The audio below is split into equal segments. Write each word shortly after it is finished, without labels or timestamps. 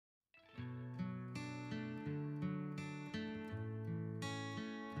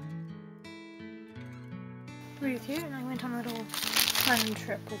Ruth here, and I went on a little fun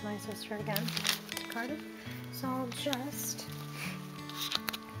trip with my sister again to Cardiff. So I'll just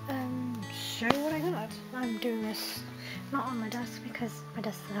show you what I got. I'm doing this not on my desk because my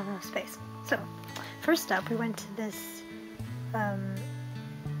desk doesn't have enough space. So first up, we went to this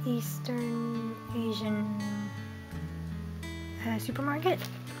Eastern Asian supermarket.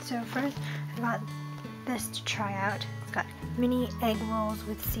 So first I got this to try out. It's got mini egg rolls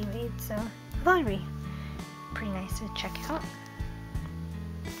with seaweed, so I thought it'd be pretty nice to check out.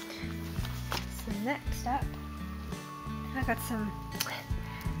 So next up, I got some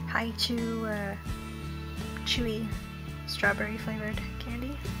Haichu chewy strawberry flavored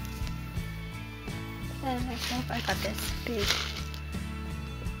candy. And next up, I got this big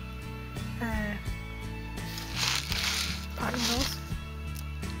pot noodles.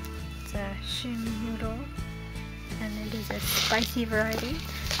 It's a shin noodle, and it is a spicy variety.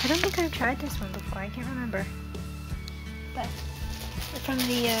 I don't think I've tried this one before, I can't remember. But from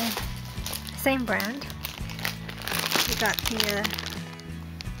the same brand, we got the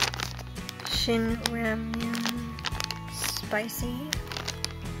Shin Ramyun Spicy.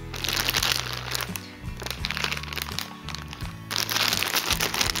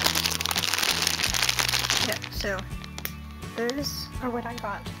 Yeah, so those are what I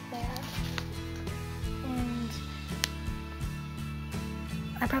got there. And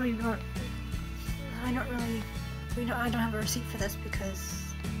I probably won't, I don't have a receipt for this because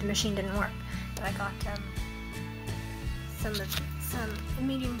the machine didn't work. But I got some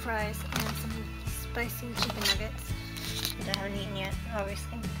medium fries and some spicy chicken nuggets that I haven't eaten yet,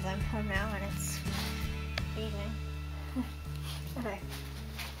 obviously, because I'm home now and it's evening. Okay,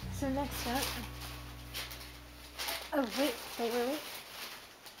 so next up, oh wait,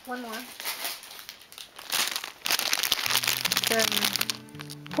 one more.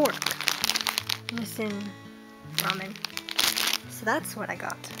 Pork Nissin ramen. So that's what I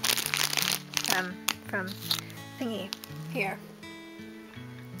got from thingy here.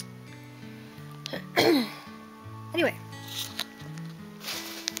 Anyway,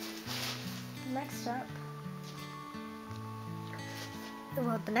 next up,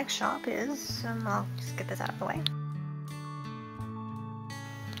 well, the next shop is, I'll just get this out of the way.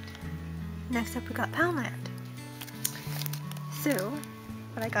 Next up we got Poundland. So,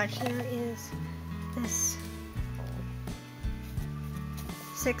 what I got here is this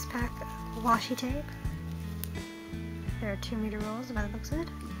 6-pack washi tape. There are 2-meter rolls by the looks of it.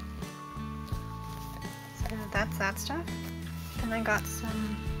 So that's that stuff. Then I got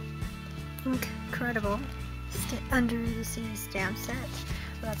some Incredible Under the Sea stamp set.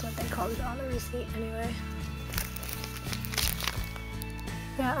 Well, that's what they called it on the receipt anyway.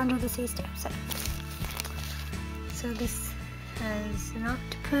 Yeah, Under the Sea stamp set. So this has an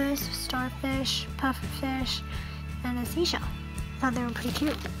octopus, starfish, pufferfish, and a seashell. I thought they were pretty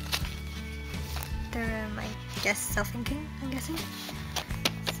cute. They're, I guess, self-inking, I'm guessing.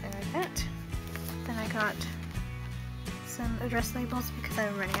 So like that. Then I got some address labels because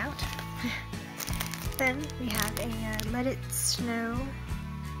I'm running out. Then we have a Let It Snow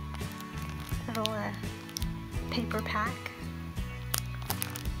little paper pack.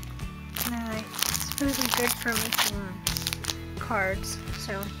 And they're like supposedly good for making cards,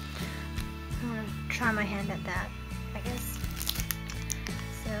 so I'm gonna try my hand at that, I guess.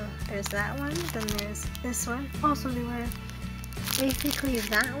 So there's that one, then there's this one. Also they were basically,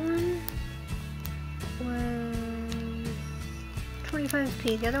 that one was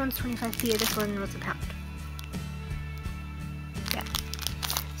 25p, the other one's 25p, this one was £1. Yeah.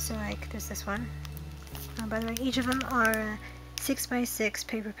 So like there's this one. By the way, each of them are 6x6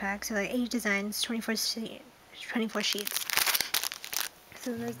 paper packs, so like 8 designs, 24 sheets.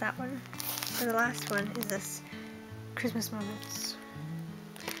 So there's that one. So the last one is this Christmas Moments.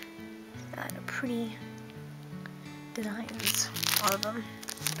 Pretty designs, all of them.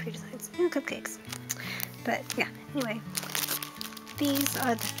 Pretty designs and cupcakes. But yeah, anyway, these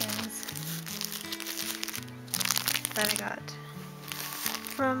are the things that I got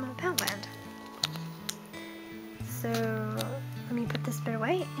from Poundland. So let me put this bit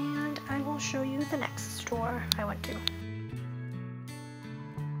away and I will show you the next store I went to.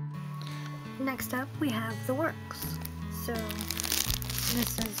 Next up we have The Works. So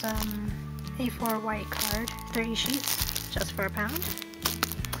this is A4 white card, 30 sheets, just for £1.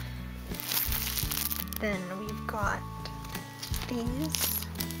 Then we've got these.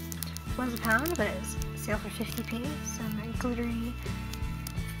 It was £1, but it was sale for 50p. Some glittery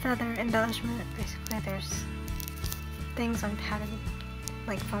feather embellishment. Basically, there's things on padded,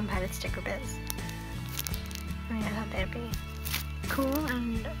 like foam padded sticker bits. I mean, I thought they'd be cool,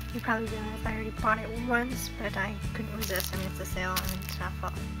 and you probably realize I already bought it once, but I couldn't resist. I mean, it's a sale and it's not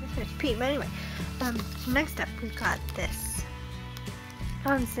fault. It's 50p, but anyway. Next up, we've got this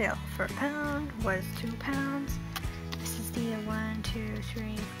on sale for £1, was £2. This is the 1, 2,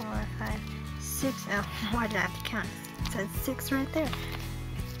 3, 4, 5, 6. Oh, why did I have to count? It says 6 right there.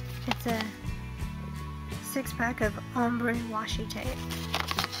 It's a 6-pack of ombre washi tape.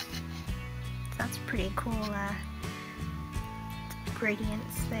 So that's pretty cool.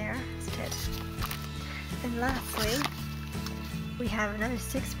 Gradients there. Isn't it? And lastly, we have another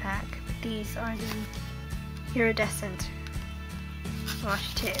 6-pack. These are the iridescent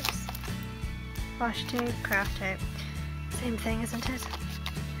washi tapes. Washi tape, craft tape. Same thing, isn't it?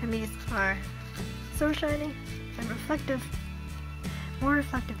 And these are so shiny and reflective. More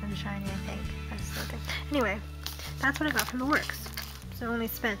reflective than shiny, I think. That's the thing. Anyway, that's what I got from the Works. So I only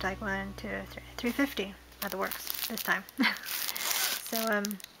spent like 1, 2, 3, $3.50 at the Works this time. So let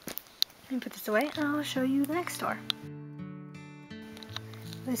me put this away and I'll show you the next store.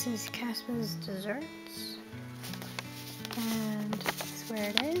 This is Kaspa's Desserts, and this is where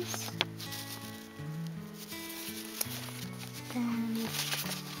it is. And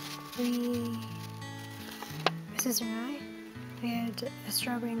my sister and I, we had a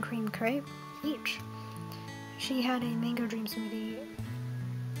strawberry and cream crepe each. She had a mango dream smoothie.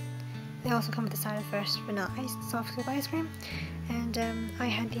 They also come with a side of fresh vanilla ice, soft scoop ice cream. And I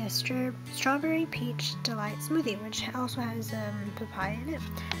had the strawberry peach delight smoothie, which also has papaya in it.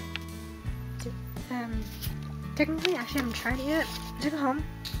 Technically, I actually haven't tried it yet. I took it home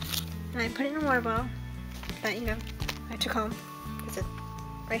and I put it in a water bottle that, you know, I took home. It's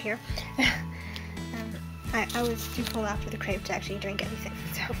right here. I was too full after the crepe to actually drink anything,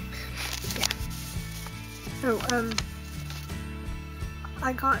 so yeah. So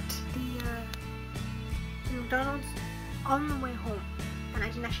I got the McDonald's on the way home, and I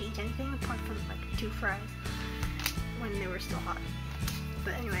didn't actually eat anything apart from like 2 fries when they were still hot.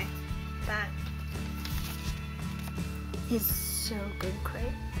 But anyway, that is so good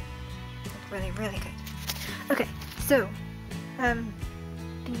crepe. Like really, really good. Okay, so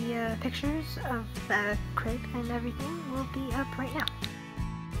the pictures of the crepe and everything will be up right now.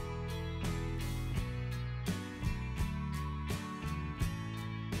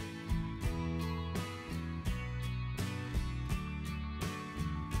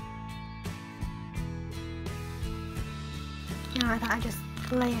 I thought I'd just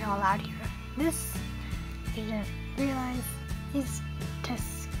lay it all out here. This, I didn't realize, is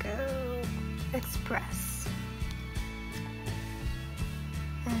Tesco Express.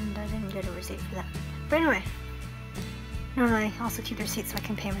 And I didn't get a receipt for that. But anyway, normally I also keep the receipt so I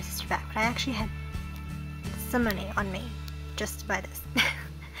can pay my sister back. But I actually had some money on me just to buy this.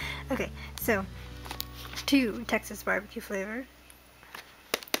 Okay, so 2 Texas barbecue flavor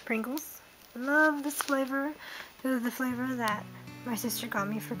Pringles. Love this flavor. This is the flavor that my sister got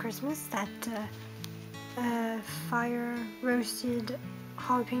me for Christmas. That fire roasted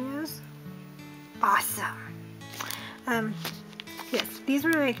jalapenos. Awesome. Yes, these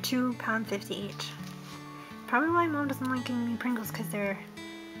were like £2.50 each. Probably why Mom doesn't like giving me Pringles, because they're,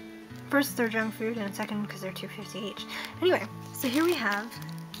 first they're junk food, and second because they're $2.50 each. Anyway, so here we have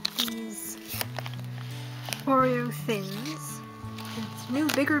these Oreo thins. It's a new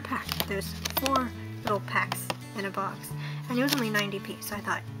bigger pack. There's 4 little packs in a box, and it was only 90p, so I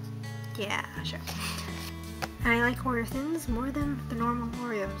thought, yeah, sure. And I like Oreo thins more than the normal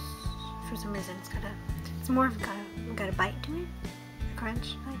Oreos for some reason. It's more of got a bite to it, a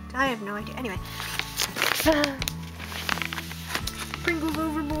crunch. I have no idea. Anyway, Pringles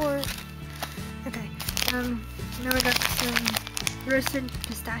overboard. Okay, now I got some roasted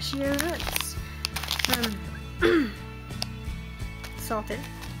pistachio nuts, salted.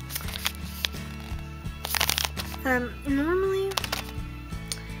 Normally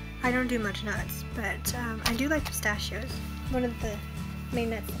I don't do much nuts, but I do like pistachios. One of the main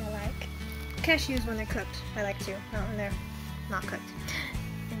nuts that I like. Cashews when they're cooked, I like to, not when they're not cooked.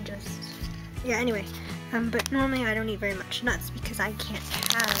 And just, yeah, anyway. But normally I don't eat very much nuts because I can't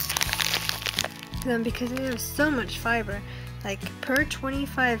have them because they have so much fiber. Like, per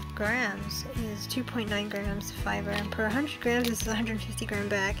 25 grams is 2.9 grams of fiber, and per 100 grams, this is a 150 gram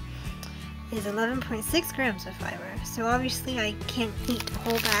bag, is 11.6 grams of fiber. So obviously I can't eat a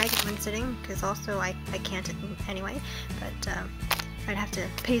whole bag in one sitting, because also I can't anyway, but I'd have to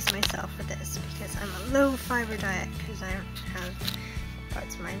pace myself for this, because I'm a low fiber diet, because I don't have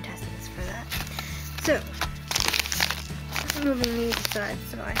parts of my intestines for that. So, moving these aside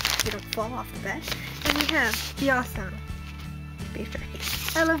so they don't fall off the bed, and we have the awesome beef jerky.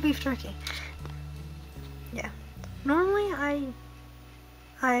 I love beef jerky. Yeah. Normally I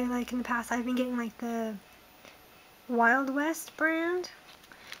I like in the past I've been getting like the Wild West brand,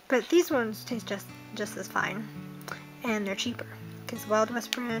 but these ones taste just as fine, and they're cheaper because Wild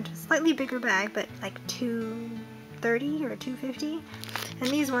West brand is a slightly bigger bag, but like $2.30 or $2.50, and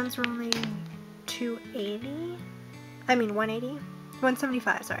these ones were only $2.80. I mean $1.80,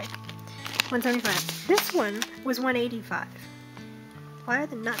 $1.75. Sorry, $1.75. This one was $1.85. Why are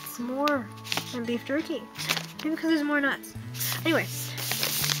the nuts more than beef jerky? Maybe because there's more nuts. Anyway,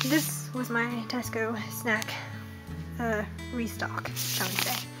 this was my Tesco snack restock, shall we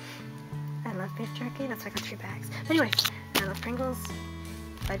say. I love beef jerky, that's why I got 3 bags. But anyway, I love Pringles.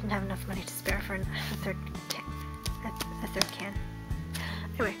 I didn't have enough money to spare for a third can.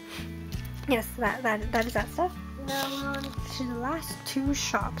 Anyway, yes, that is that stuff. Now we're on to the last 2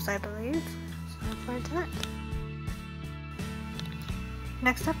 shops, I believe. So look forward to that.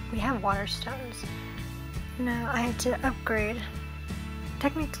 Next up, we have Waterstones. Now, I had to upgrade.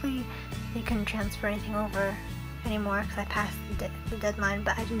 Technically, they couldn't transfer anything over anymore because I passed the deadline,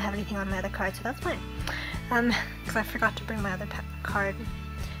 but I didn't have anything on my other card, so that's fine. Because I forgot to bring my other card,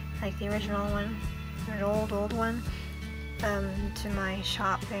 like the original one, or an old one, to my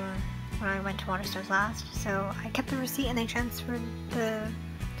shopping when I went to Waterstones last. So I kept the receipt and they transferred the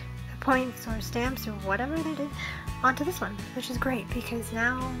points or stamps or whatever they did onto this one, which is great because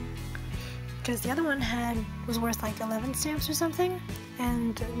now, because the other one was worth like 11 stamps or something,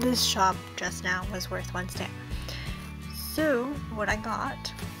 and this shop just now was worth 1 stamp. So what I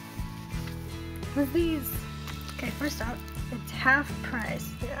got was these. Okay, first up, it's half price.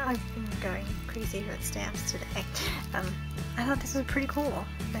 I've been going crazy with stamps today. I thought this was pretty cool.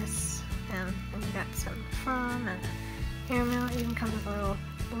 This, and you got some from and airmail. It even comes with a little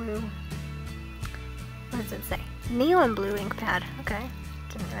blue. What does it say? Neon blue ink pad. Okay.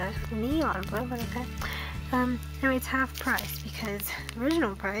 Didn't realize it was neon blue, but okay. Anyway, it's half price because the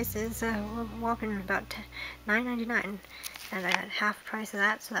original price is whopping about $9.99, and I got half price of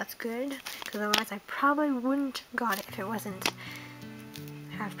that, so that's good. Because otherwise, I probably wouldn't have got it if it wasn't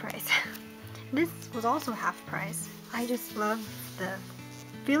half price. This was also half price. I just love the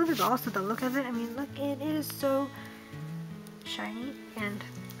feel of it, but also the look of it. I mean, look, it is so shiny and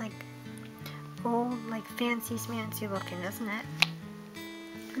like old, like fancy smancy looking, isn't it?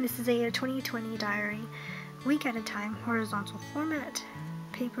 And this is a 2020 diary, week at a time, horizontal format,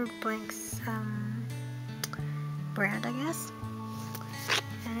 paper blanks brand, I guess.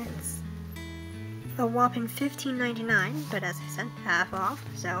 And it's a whopping $15.99, but as I said, half off,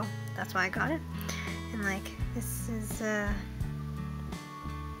 so that's why I got it. And like, this is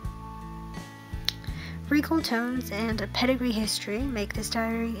regal tones and a pedigree history make this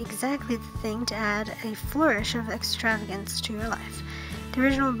diary exactly the thing to add a flourish of extravagance to your life. The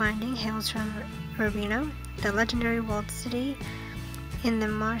original binding hails from Urbino, the legendary walled city in the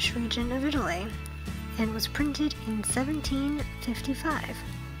Marche region of Italy, and was printed in 1755.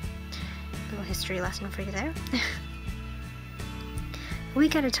 Little history lesson for you there. A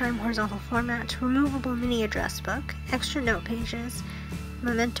week at a time horizontal format, removable mini address book, extra note pages,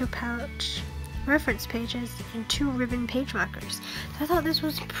 memento pouch, reference pages, and 2 ribbon page markers. So I thought this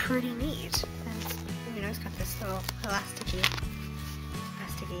was pretty neat. And, you know, it's got this little elasticy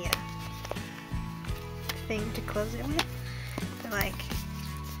thing to close it with. But like,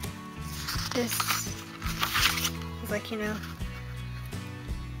 this is like, you know,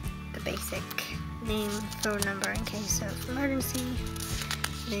 the basic name, phone number in case of emergency,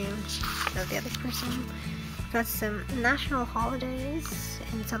 name of the other person. Got some national holidays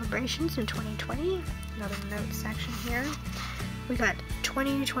and celebrations in 2020. Another note section here. We got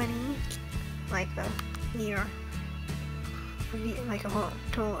 2020, like the year, like a whole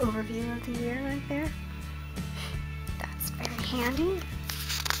total overview of the year right there. That's very handy.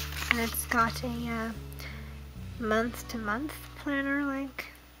 And it's got a month-to-month planner, like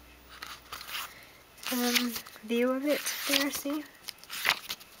view of it there. See.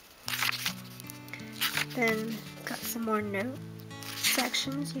 Then got some more note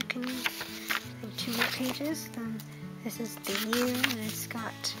sections. You can, like 2 more pages. Then this is the year, and it's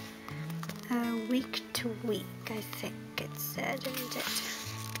got week to week, I think it said, didn't it?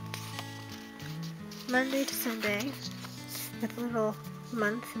 Monday to Sunday, with a little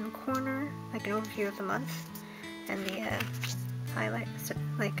month in the corner, like an overview of the month, and the highlight,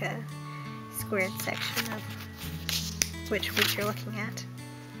 like a squared section of which week you're looking at.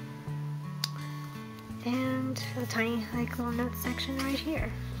 And a tiny, like, little note section right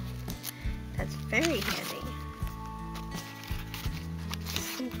here. That's very handy.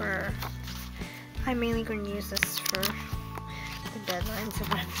 Super. I'm mainly going to use this for the deadlines of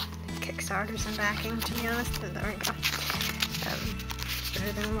Kickstarters and backing, to be honest. But there we go.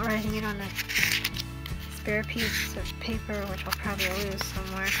 better than writing it on a spare piece of paper, which I'll probably lose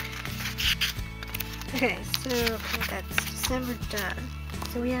somewhere. Okay, so that's December done.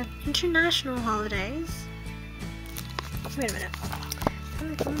 So we have international holidays. Wait a minute.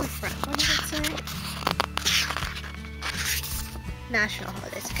 On the front, what did it say? National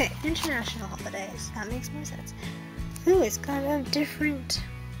holidays. Okay, international holidays. That makes more sense. Ooh, it's got different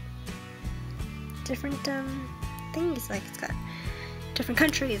things. Like it's got different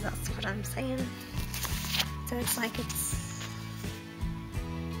countries. That's what I'm saying. So it's like it's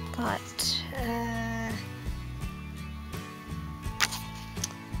got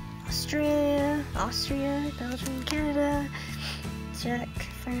Austria, Belgium, Canada, Czech,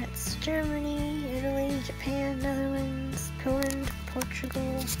 France, Germany, Italy, Japan, Netherlands, Poland,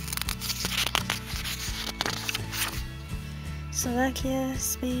 Portugal, Slovakia,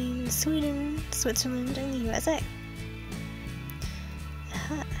 Spain, Sweden, Switzerland, and the USA.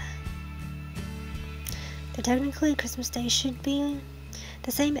 So technically, Christmas Day should be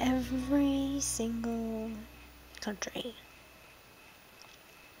the same every single country.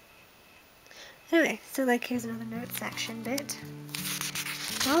 Anyway, so like here's another note section bit.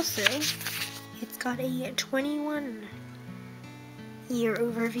 Also, it's got a 21 year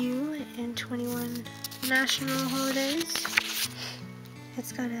overview and 21 national holidays.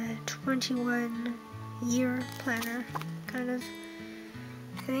 It's got a 21 year planner kind of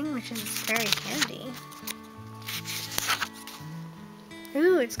thing, which is very handy.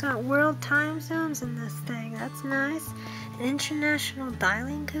 Ooh, it's got world time zones in this thing. That's nice. And international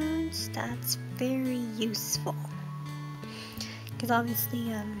dialing codes. That's very useful. Because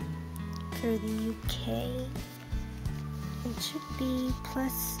obviously, for the UK, it should be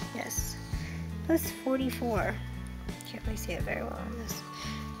plus 44. Can't really see it very well on this.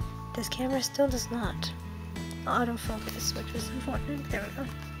 This camera still does not autofocus, which was important. There we go.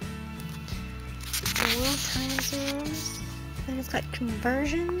 The world time zones. And it's got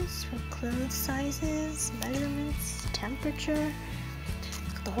conversions for clothes sizes, measurements, temperature.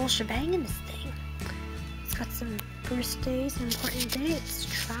 It's got the whole shebang in this thing. It's got some birthdays and important dates,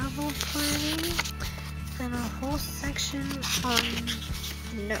 travel planning, and a whole section on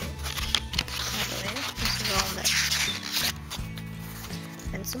notes. I believe this is all notes.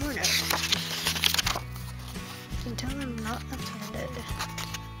 And some more notes. You can tell I'm not left-handed.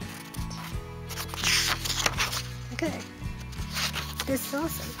 Okay. This is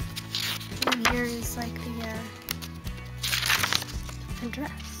awesome. And here is like the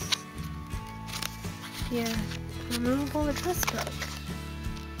address. The removable address book.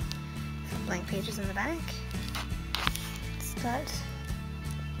 Some blank pages in the back. It's got,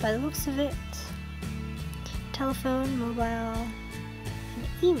 by the looks of it, telephone, mobile, and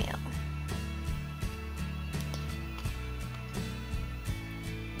email.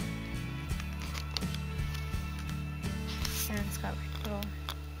 And it's got like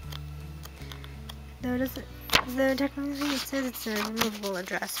little, though technically it says it's a removable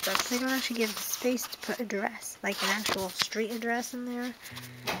address, but they don't actually give space to put address, like an actual street address in there.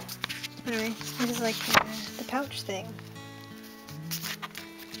 Anyway, this is like the pouch thing.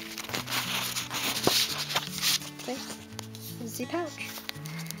 See? This is the pouch.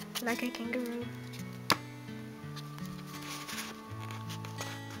 Like a kangaroo.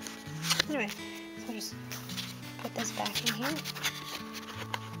 Anyway, so I'll just put this back in here.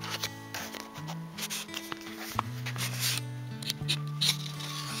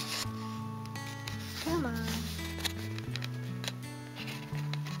 Come on.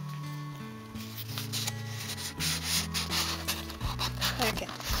 Okay.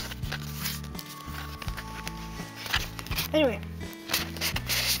 Anyway,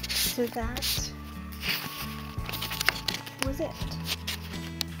 so that was it.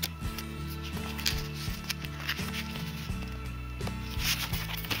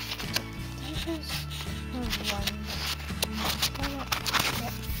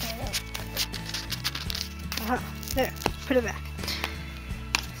 There, put it back.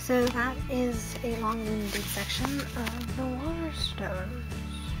 So that is a long-winded section of the Waterstones,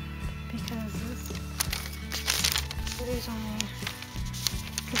 because it is only,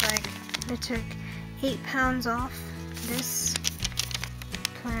 because like they took £8 off this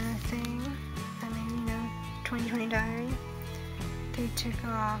planner thing. I mean, you know, 2020 diary. They took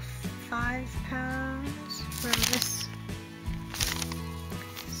off £5 from this.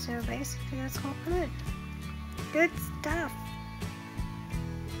 So basically, that's all good. Good stuff.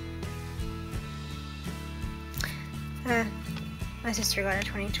 My sister got a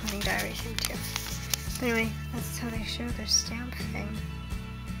 2020 diary thing too. But anyway, that's how they show their stamp thing.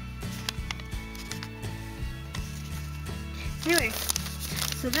 Anyway,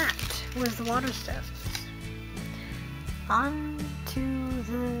 So that was the Waterstones. On to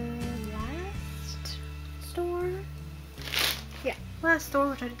the last store. Yeah, last store,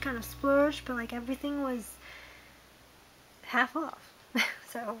 which I did kind of splurge, but like everything was half off.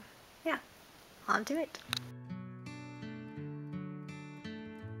 So yeah, on to it.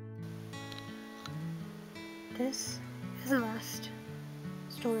 This is the last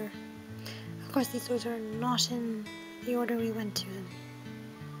store. Of course, these stores are not in the order we went to them.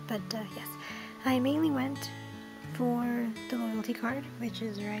 But yes, I mainly went for the loyalty card, which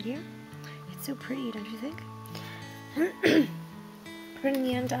is right here. It's so pretty, don't you think? But in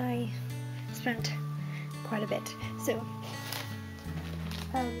the end, I spent quite a bit. So,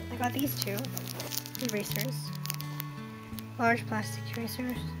 I got these two erasers. Large plastic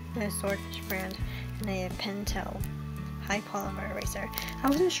erasers, the Swordfish brand, and a Pentel high polymer eraser. I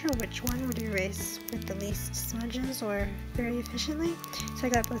wasn't sure which one would erase with the least smudges or very efficiently, so I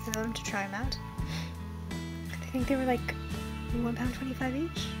got both of them to try them out. I think they were like £1.25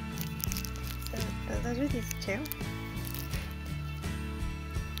 each. So those are these two.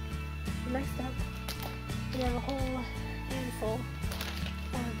 Next up, we have a whole handful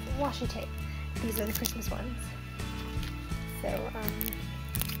of washi tape. These are the Christmas ones. So,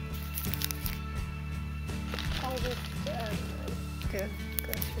 I'll just go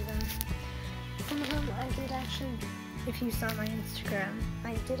through them. Some of them I did actually, if you saw my Instagram,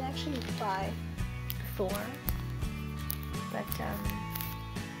 I did actually buy before, but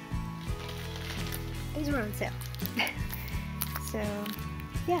these were on sale. So,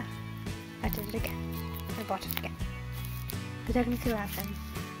 yeah, I did it again. I bought it again. But technically last time,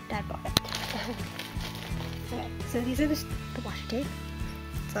 Dad bought it. Okay, so these are the washi tape.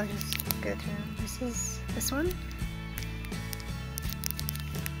 So I'll just go through them. This is this one.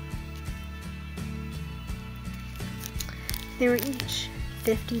 They were each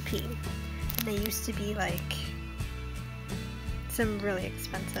 50p. And they used to be like some really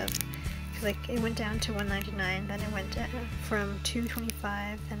expensive. Like it went down to $1.99, then it went from $2.25,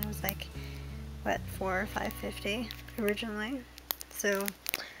 then it was like what, $4 or $5.50 originally. So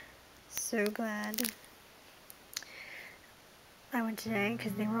glad I went today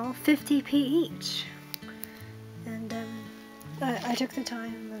because they were all 50p each. And I took the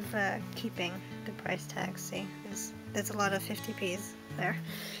time of keeping the price tags. See, there's a lot of 50p's there.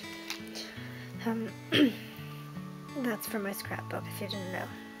 That's for my scrapbook if you didn't know,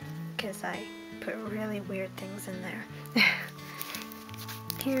 because I put really weird things in there.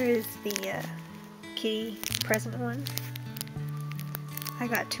 Here is the kitty present one. I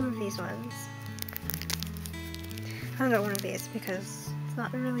got two of these ones. I got one of these because it's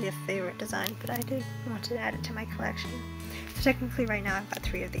not really a favorite design, but I did want to add it to my collection. So technically right now I've got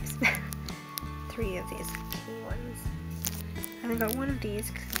three of these. Three of these kitty ones. And I got one of these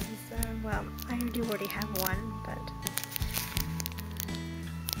because, well, I do already have one, but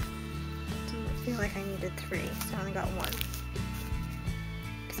didn't feel like I needed three, so I only got one.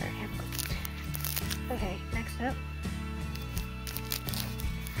 Because I already have one. Okay, next up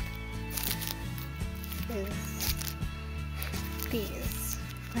is these.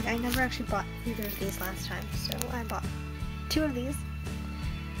 Like, I never actually bought either of these last time, so I bought two of these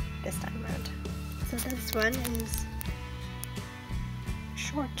this time around. So this one is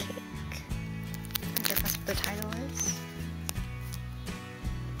Shortcake. I guess that's what the title is.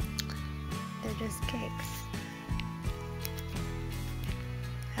 They're just cakes.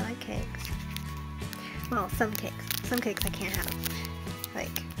 I like cakes. Well, some cakes. Some cakes I can't have.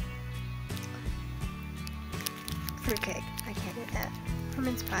 Like fruitcake. I can't eat that. Or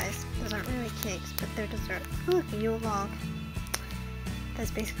mince pies. Those aren't really cakes, but they're dessert. Oh, look, a Yule log.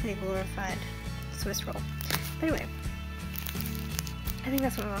 That's basically a glorified Swiss roll. But anyway, I think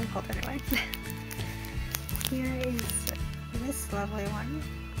that's what I want to call it anyway. Here is this lovely one.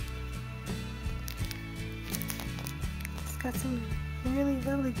 It's got some really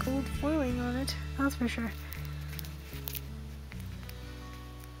lovely gold foiling on it, that's for sure.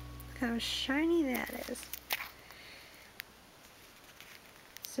 Look how shiny that is.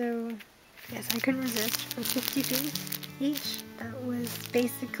 So, yes, I couldn't resist. For 50p each, that was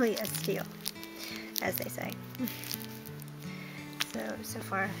basically a steal, as they say. So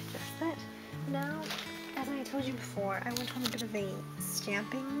far, just that. Now, as I told you before, I went on a bit of a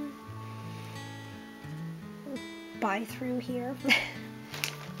stamping buy-through here.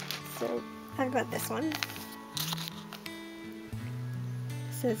 So, I've got this one. It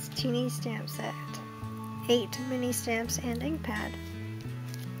says Teeny Stamp Set. 8 mini stamps and ink pad.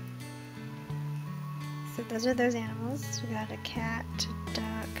 So those are those animals. We got a cat,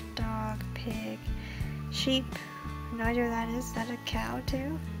 duck, dog, pig, sheep, No idea what that is. Is that a cow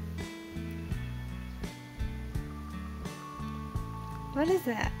too? What is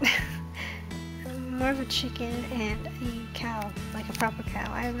that? More of a chicken and a cow, like a proper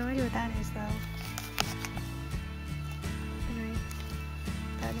cow. I have no idea what that is though. Anyway,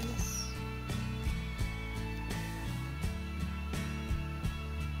 that is.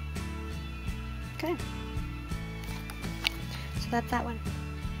 Okay. So that's that one.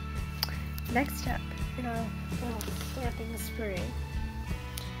 Next up in our little stamping spree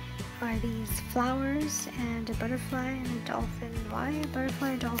are these flowers and a butterfly and a dolphin. Why a butterfly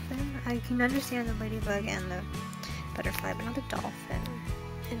and dolphin? I can understand the ladybug and the butterfly, but not the dolphin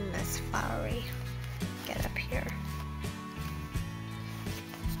in this flowery get up here.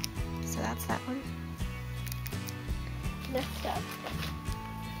 So that's that one. Next up,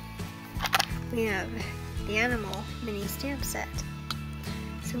 we have the animal mini stamp set.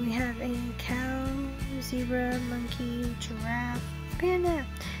 So we have a cow, zebra, monkey, giraffe, panda,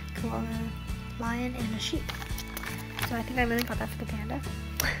 koala, lion, and a sheep. So I think I really got that for the panda.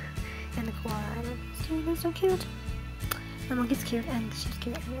 And the koala. They're so cute. The monkey's cute and the sheep's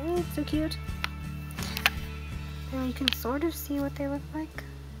cute. And it's so cute. And you can sort of see what they look like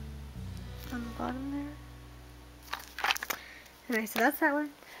on the bottom there. Anyway, so that's that one.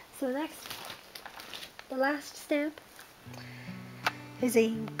 So next, the last stamp is a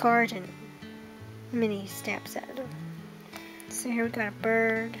garden mini stamp set. So here we got a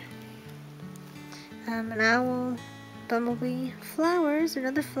bird, an owl, bumblebee, flowers,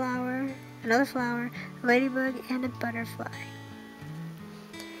 another flower, a ladybug, and a butterfly.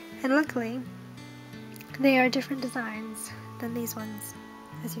 And luckily, they are different designs than these ones,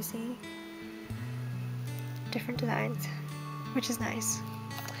 as you see. Different designs, which is nice.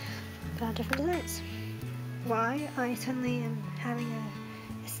 Different designs. Why I suddenly am having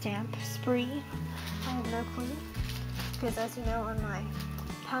a stamp spree, I have no clue. Because as you know, on my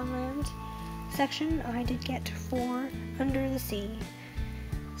Poundland section, I did get 4 under the sea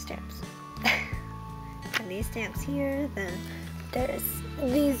stamps. And these stamps here, then there's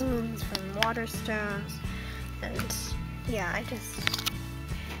these ones from Waterstones, and yeah, I think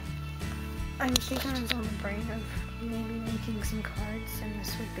I was on the brain of maybe making some cards, and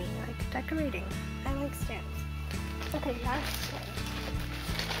this would be like decorating. I like stamps. Okay, lastly,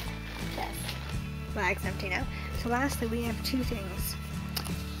 yes, bag's empty now. So lastly, we have 2 things.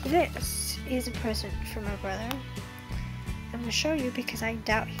 This is a present from my brother. I'm going to show you because I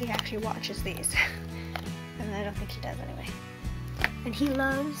doubt he actually watches these. And I don't think he does anyway. And he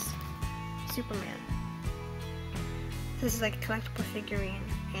loves Superman. This is like a collectible figurine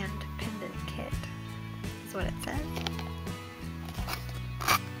and pendant kit. That's what it says.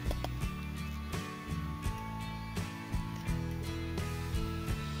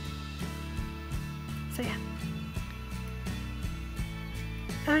 So yeah.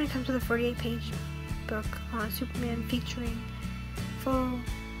 And it comes with a 48-page book on Superman featuring full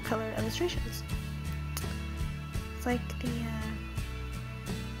color illustrations. It's like the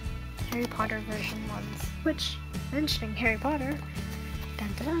Harry Potter version ones. Which, mentioning Harry Potter, dun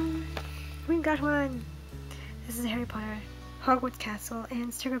dun dun, we got one! This is a Harry Potter Hogwarts Castle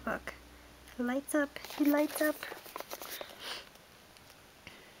and sticker book. It lights up, it lights up.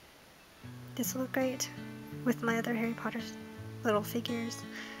 This will look great with my other Harry Potter little figures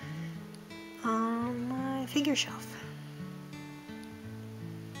on my figure shelf.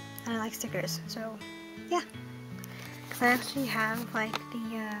 And I like stickers, so yeah. Because I actually have like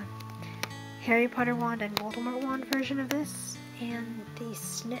the Harry Potter wand and Voldemort wand version of this, and the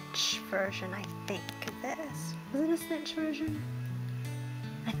Snitch version, I think, of this. Was it a Snitch version?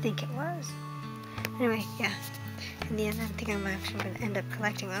 I think it was. Anyway, yeah. In the end, I think I'm actually going to end up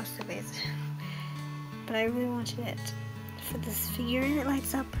collecting most of these. But I really wanted it for this figurine. It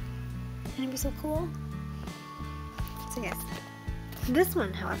lights up, and it'd be so cool. So yes. This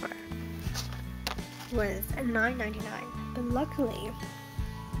one, however, was $9.99. But luckily,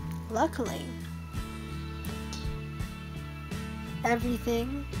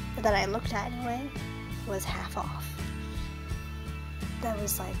 everything that I looked at anyway was half off. That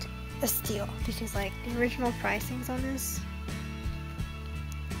was like a steal, because like the original pricings on this,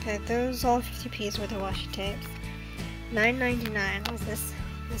 okay, those all 50p's worth of washi tapes. $9.99 was this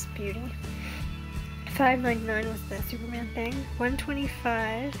beauty. $5.99 was the Superman thing.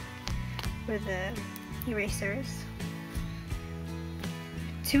 $1.25 were the erasers.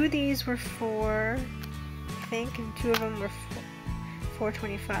 2 of these were $4, I think, and 2 of them were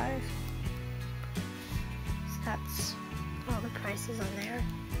 $4.25. So that's all the prices on there.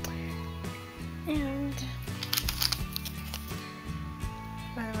 And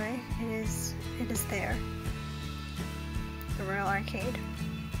by the way, it is there. Royal Arcade.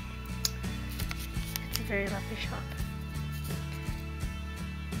 It's a very lovely shop.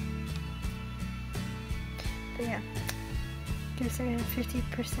 But yeah, guess I have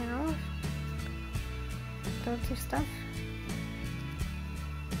 50% off. Loads of stuff.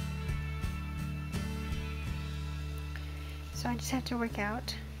 So I just have to work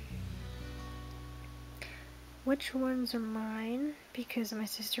out which ones are mine, because my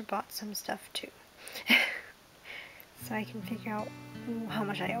sister bought some stuff too. So I can figure out how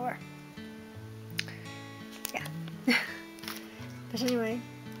much I owe her. Yeah. But anyway,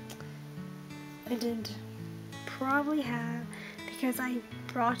 I did probably have, because I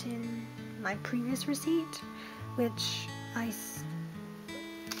brought in my previous receipt, which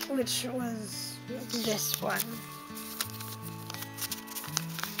was this one.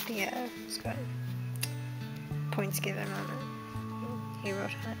 Yeah, it's got points given on it. He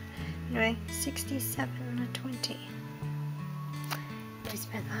wrote on it. Anyway, 67.20. I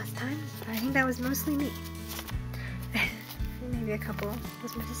spent last time, but I think that was mostly me. Maybe a couple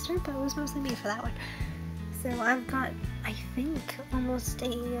was my sister, but it was mostly me for that one. So I've got, I think, almost or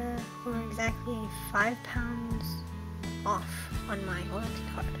exactly £5 off on my loyalty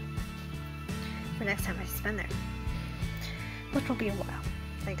card for next time I spend there, which will be a while,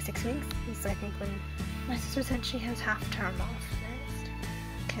 like 6 weeks. Is I think when my sister said she has half term off next,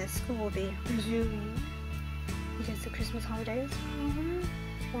 because school will be resuming because the Christmas holidays are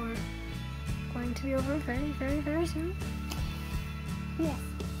over, or going to be over very, very, very soon. Yes.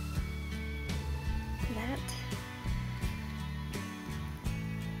 That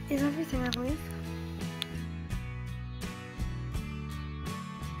is everything, I believe.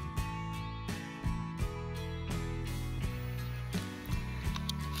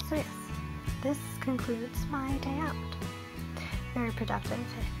 So yes, this concludes my day out. Very productive,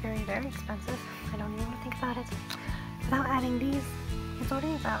 very, very expensive. I don't even want to think about it. Without adding these, it's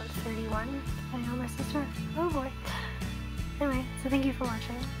already about 31. I know my sister. Oh boy. Anyway, so thank you for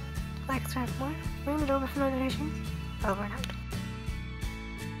watching. Like, subscribe for more. Ring the doorbell for notifications. Over and out.